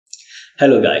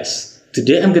Hello guys,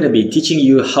 today I'm going to be teaching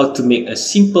you how to make a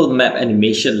simple map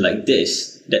animation like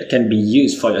this that can be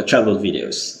used for your travel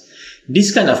videos.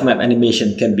 This kind of map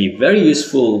animation can be very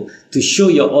useful to show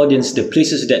your audience the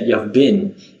places that you have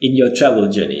been in your travel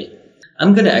journey.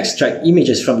 I'm going to extract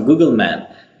images from Google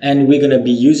Maps and we're going to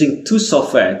be using two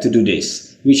software to do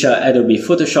this, which are Adobe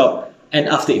Photoshop and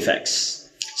After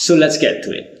Effects. So let's get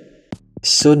to it.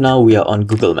 So now we are on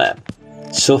Google Maps.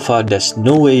 So far there's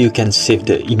no way you can save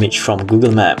the image from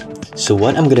Google Maps. So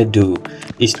what I'm gonna do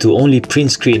is to only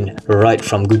print screen right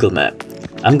from Google Maps.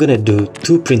 I'm gonna do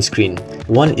two print screen.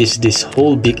 One is this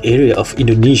whole big area of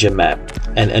Indonesia map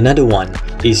and another one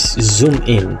is zoom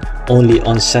in only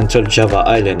on Central Java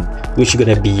Island, which is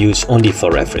gonna be used only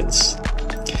for reference.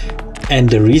 And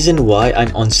the reason why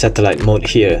I'm on satellite mode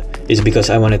here is because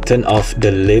I want to turn off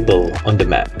the label on the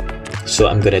map. So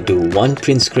I'm gonna do one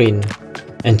print screen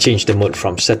and change the mode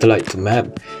from satellite to map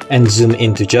and zoom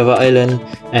into Java Island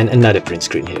and another print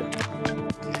screen here.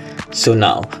 So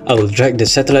now I will drag the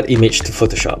satellite image to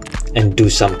Photoshop and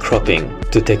do some cropping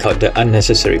to take out the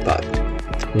unnecessary part.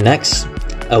 Next,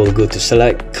 I will go to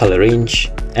select color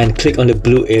range and click on the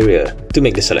blue area to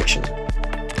make the selection.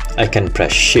 I can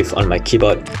press shift on my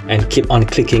keyboard and keep on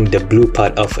clicking the blue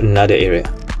part of another area.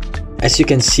 As you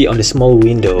can see on the small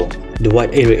window, the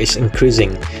white area is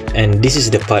increasing and this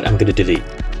is the part I'm going to delete.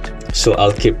 So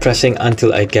I'll keep pressing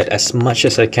until I get as much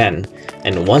as I can,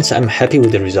 and once I'm happy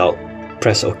with the result,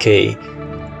 press OK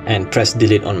and press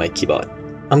delete on my keyboard.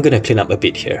 I'm going to clean up a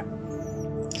bit here.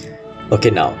 Okay,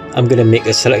 now I'm going to make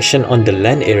a selection on the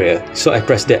land area, so I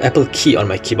press the Apple key on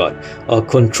my keyboard or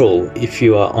Control if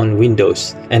you are on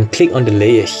Windows and click on the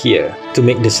layer here to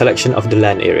make the selection of the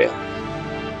land area.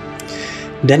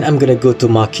 Then I'm going to go to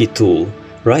Marquee tool,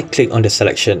 right click on the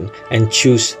selection and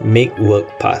choose Make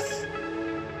Work Path.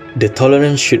 The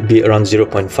tolerance should be around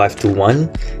 0.5 to 1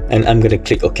 and I'm going to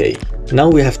click OK. Now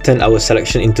we have turned our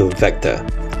selection into vector,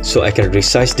 so I can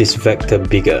resize this vector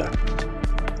bigger.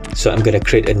 So I'm going to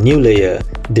create a new layer,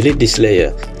 delete this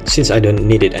layer since I don't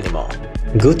need it anymore.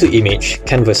 Go to Image,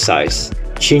 Canvas Size,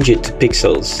 change it to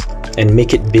pixels and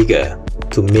make it bigger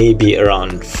to maybe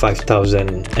around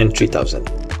 5000 and 3000.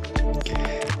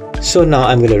 So now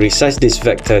I'm going to resize this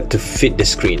vector to fit the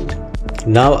screen.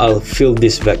 Now I'll fill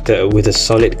this vector with a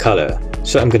solid color.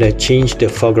 So I'm going to change the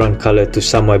foreground color to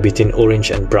somewhere between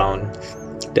orange and brown.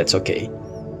 That's okay.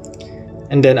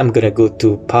 And then I'm going to go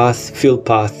to Path, Fill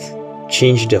Path,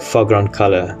 change the foreground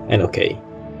color and OK.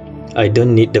 I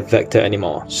don't need the vector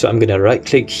anymore. So I'm going to right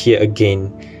click here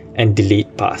again and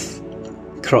delete path.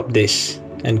 Crop this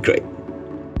and great.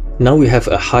 Now we have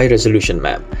a high resolution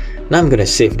map. Now I'm going to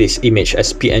save this image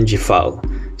as PNG file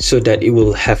so that it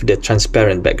will have the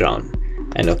transparent background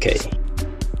and OK.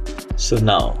 So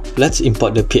now let's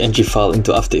import the PNG file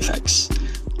into After Effects.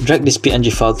 Drag this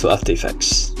PNG file to After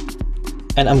Effects.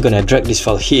 And I'm going to drag this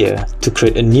file here to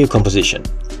create a new composition.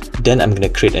 Then I'm going to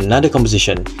create another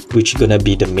composition which is going to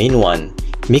be the main one.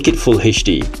 Make it full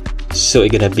HD. So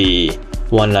it's going to be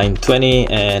 1920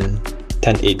 and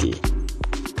 1080.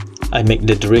 I make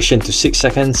the duration to 6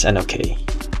 seconds and OK.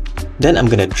 Then I'm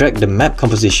gonna drag the map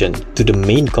composition to the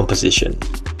main composition.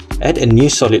 Add a new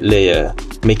solid layer,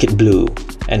 make it blue,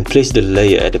 and place the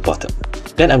layer at the bottom.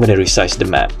 Then I'm gonna resize the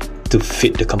map to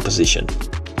fit the composition.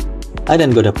 I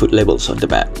then gonna put labels on the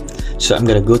map. So I'm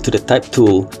gonna go to the type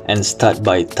tool and start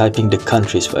by typing the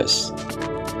countries first.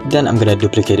 Then I'm gonna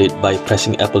duplicate it by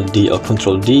pressing Apple D or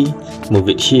Control D, move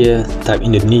it here, type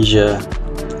Indonesia,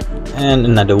 and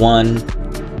another one,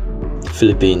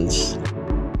 Philippines,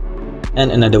 and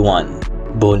another one,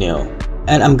 Borneo.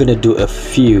 And I'm gonna do a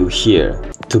few here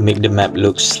to make the map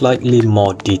look slightly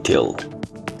more detailed.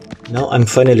 Now I'm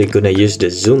finally gonna use the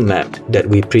zoom map that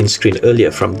we print screen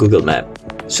earlier from Google Maps.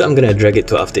 So I'm gonna drag it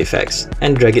to After Effects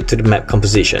and drag it to the map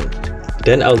composition.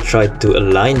 Then I'll try to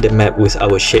align the map with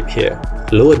our shape here.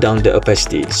 Lower down the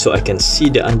opacity so I can see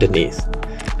the underneath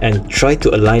and try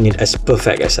to align it as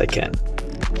perfect as I can.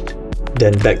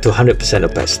 Then back to 100%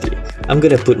 opacity. I'm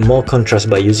gonna put more contrast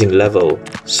by using level,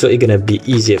 so it's gonna be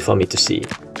easier for me to see.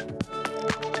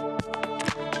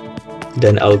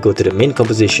 Then I'll go to the main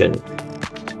composition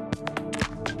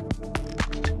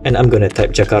and I'm gonna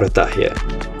type Jakarta here.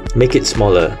 Make it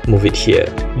smaller, move it here,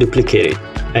 duplicate it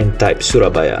and type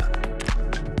Surabaya.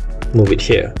 Move it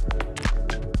here.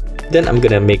 Then I'm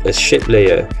gonna make a shape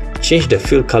layer, change the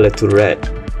fill color to red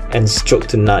and stroke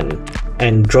to none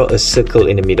and draw a circle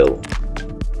in the middle.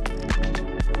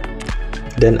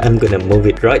 Then I'm gonna move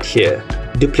it right here,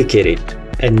 duplicate it,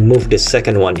 and move the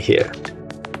second one here.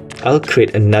 I'll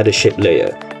create another shape layer,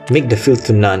 make the fill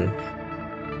to none,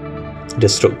 the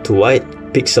stroke to white,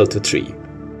 pixel to 3.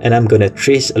 and I'm gonna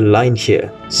trace a line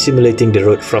here, simulating the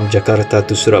road from Jakarta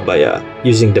to Surabaya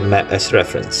using the map as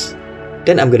reference.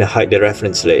 Then I'm gonna hide the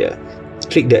reference layer.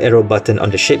 Click the arrow button on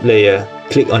the shape layer,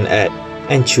 click on Add,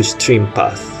 and choose Trim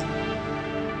Path.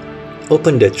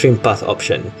 Open the Trim Path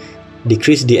option.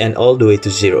 Decrease the end all the way to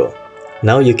 0.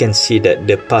 Now you can see that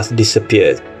the path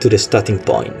disappeared to the starting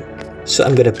point. So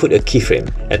I'm gonna put a keyframe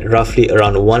at roughly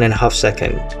around 1.5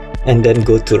 seconds, and then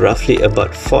go to roughly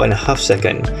about 4.5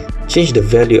 seconds. Change the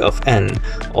value of n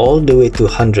all the way to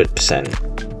 100%.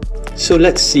 So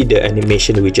let's see the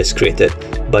animation we just created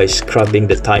by scrubbing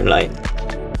the timeline.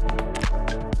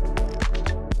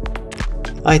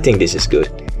 I think this is good.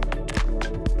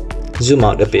 Zoom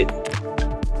out a bit.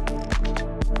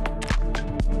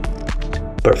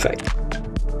 Perfect.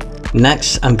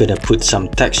 Next, I'm gonna put some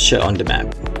texture on the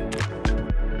map.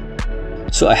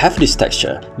 So I have this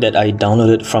texture that I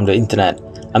downloaded from the internet.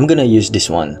 I'm gonna use this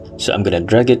one, so I'm gonna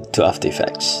drag it to After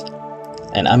Effects.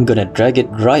 And I'm gonna drag it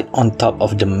right on top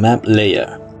of the map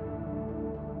layer.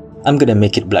 I'm gonna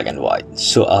make it black and white,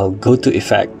 so I'll go to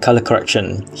Effect, Color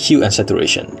Correction, Hue and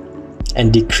Saturation,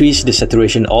 and decrease the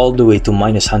saturation all the way to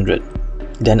 -100.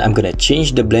 Then I'm gonna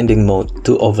change the blending mode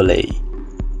to Overlay.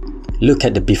 Look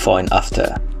at the before and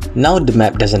after. Now the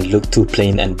map doesn't look too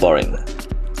plain and boring.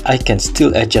 I can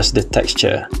still adjust the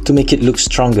texture to make it look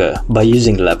stronger by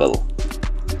using Level.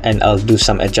 And I'll do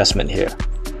some adjustment here.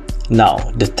 Now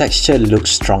the texture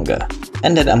looks stronger.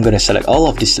 And then I'm gonna select all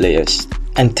of these layers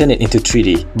and turn it into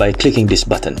 3D by clicking this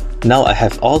button. Now I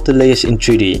have all the layers in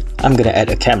 3D. I'm gonna add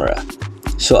a camera.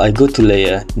 So I go to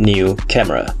Layer, New,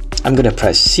 Camera. I'm gonna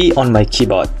press C on my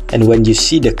keyboard, and when you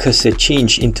see the cursor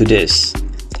change into this,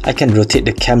 I can rotate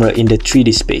the camera in the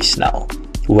 3D space now.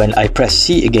 When I press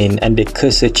C again and the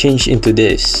cursor change into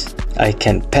this, I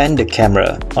can pan the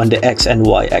camera on the X and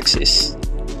Y axis.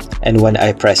 And when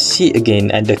I press C again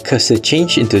and the cursor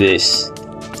change into this,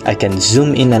 I can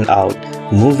zoom in and out,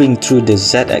 moving through the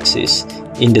Z axis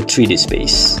in the 3D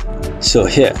space. So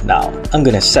here now, I'm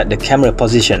gonna set the camera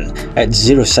position at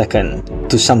 0 second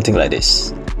to something like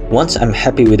this. Once I'm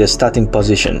happy with the starting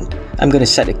position, I'm gonna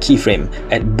set a keyframe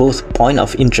at both point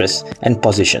of interest and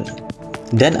position.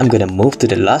 Then I'm gonna move to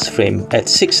the last frame at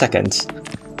 6 seconds,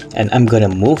 and I'm gonna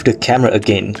move the camera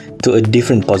again to a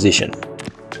different position.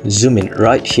 Zoom in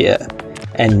right here,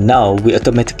 and now we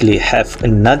automatically have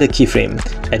another keyframe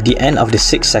at the end of the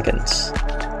 6 seconds.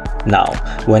 Now,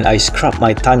 when I scrub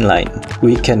my timeline,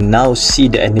 we can now see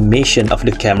the animation of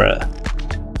the camera.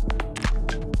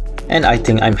 And I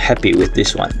think I'm happy with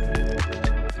this one.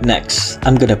 Next,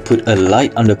 I'm gonna put a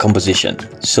light on the composition.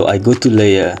 So I go to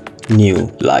Layer, New,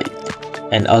 Light.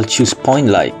 And I'll choose Point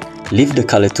Light, leave the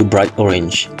color to bright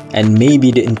orange, and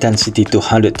maybe the intensity to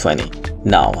 120.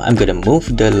 Now, I'm gonna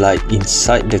move the light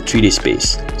inside the 3D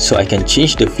space, so I can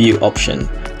change the view option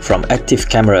from Active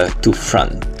Camera to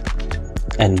Front,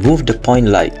 and move the point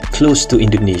light close to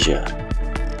Indonesia.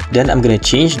 Then I'm gonna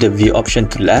change the view option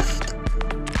to left,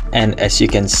 and as you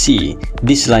can see,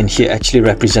 this line here actually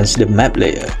represents the map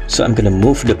layer, so I'm gonna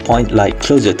move the point light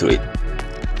closer to it.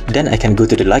 Then I can go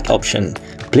to the light option,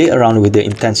 play around with the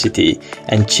intensity,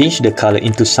 and change the color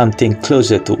into something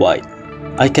closer to white.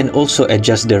 I can also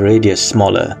adjust the radius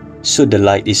smaller, so the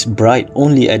light is bright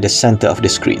only at the center of the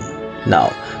screen.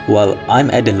 Now, while I'm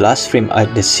at the last frame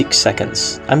at the 6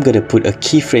 seconds, I'm gonna put a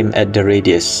keyframe at the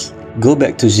radius, go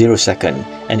back to 0 second,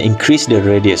 and increase the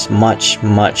radius much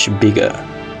bigger.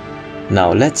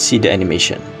 Now let's see the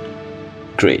animation.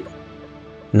 Great.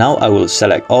 Now I will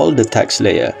select all the text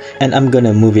layer, and I'm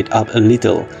gonna move it up a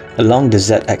little along the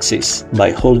Z axis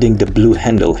by holding the blue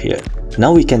handle here.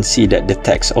 Now we can see that the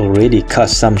text already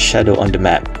casts some shadow on the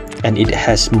map, and it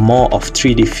has more of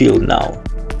 3D feel now.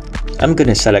 I'm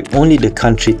gonna select only the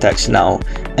country text now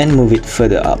and move it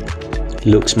further up.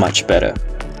 Looks much better.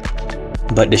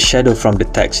 But the shadow from the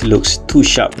text looks too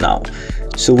sharp now.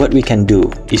 So what we can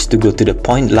do is to go to the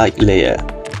point light layer,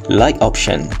 light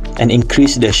option, and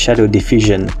increase the shadow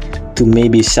diffusion to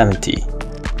maybe 70.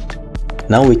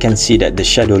 Now we can see that the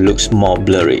shadow looks more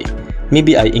blurry.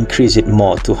 Maybe I increase it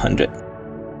more to 100.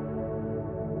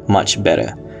 Much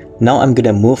better. Now I'm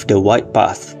gonna move the white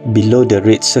path below the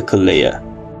red circle layer.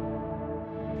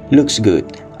 Looks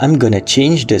good. I'm gonna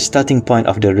change the starting point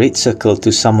of the red circle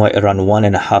to somewhere around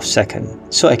 1.5 seconds,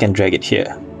 so I can drag it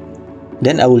here.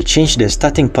 Then I will change the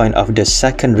starting point of the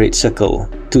second red circle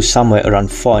to somewhere around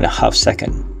 4.5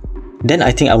 seconds. Then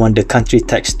I think I want the country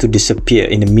text to disappear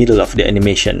in the middle of the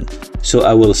animation, so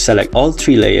I will select all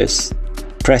 3 layers,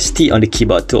 press T on the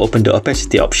keyboard to open the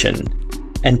opacity option,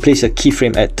 and place a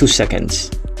keyframe at 2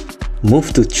 seconds.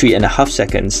 Move to 3.5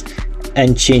 seconds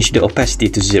and change the opacity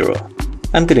to 0.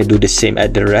 I'm gonna do the same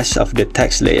at the rest of the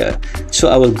text layer. So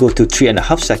I will go to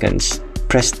 3.5 seconds,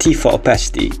 press T for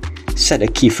opacity, set a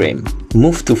keyframe,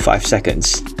 move to 5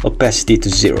 seconds, opacity to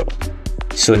 0.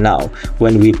 So now,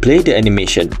 when we play the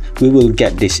animation, we will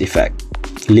get this effect,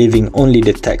 leaving only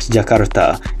the text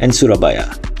Jakarta and Surabaya.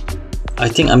 I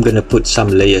think I'm gonna put some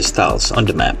layer styles on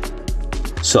the map.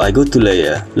 So I go to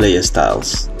Layer, Layer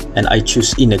Styles, and I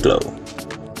choose Inner Glow.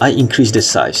 I increase the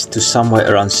size to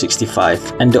somewhere around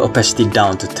 65 and the opacity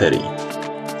down to 30.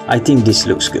 I think this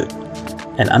looks good.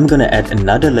 And I'm gonna add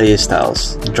another Layer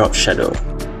Styles, Drop Shadow.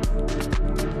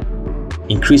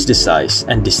 Increase the size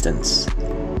and distance.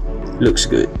 Looks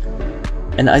good.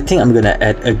 And I think I'm gonna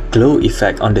add a glow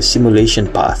effect on the simulation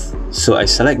path. So I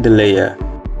select the layer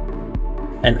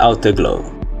and outer glow.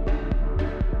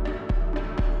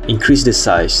 Increase the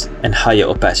size and higher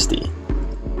opacity.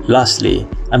 Lastly,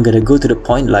 I'm gonna go to the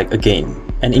point light again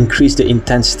and increase the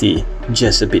intensity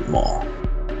just a bit more.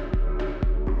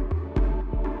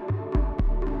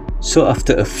 So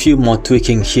after a few more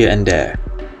tweaking here and there,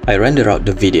 I render out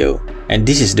the video and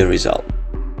this is the result.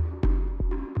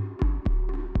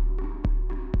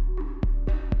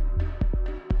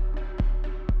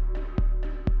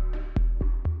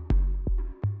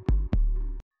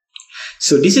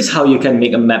 So this is how you can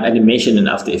make a map animation in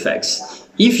After Effects.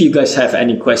 If you guys have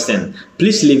any question,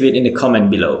 please leave it in the comment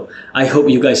below. I hope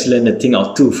you guys learned a thing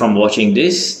or two from watching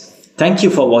this. Thank you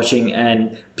for watching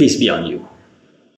and peace be on you.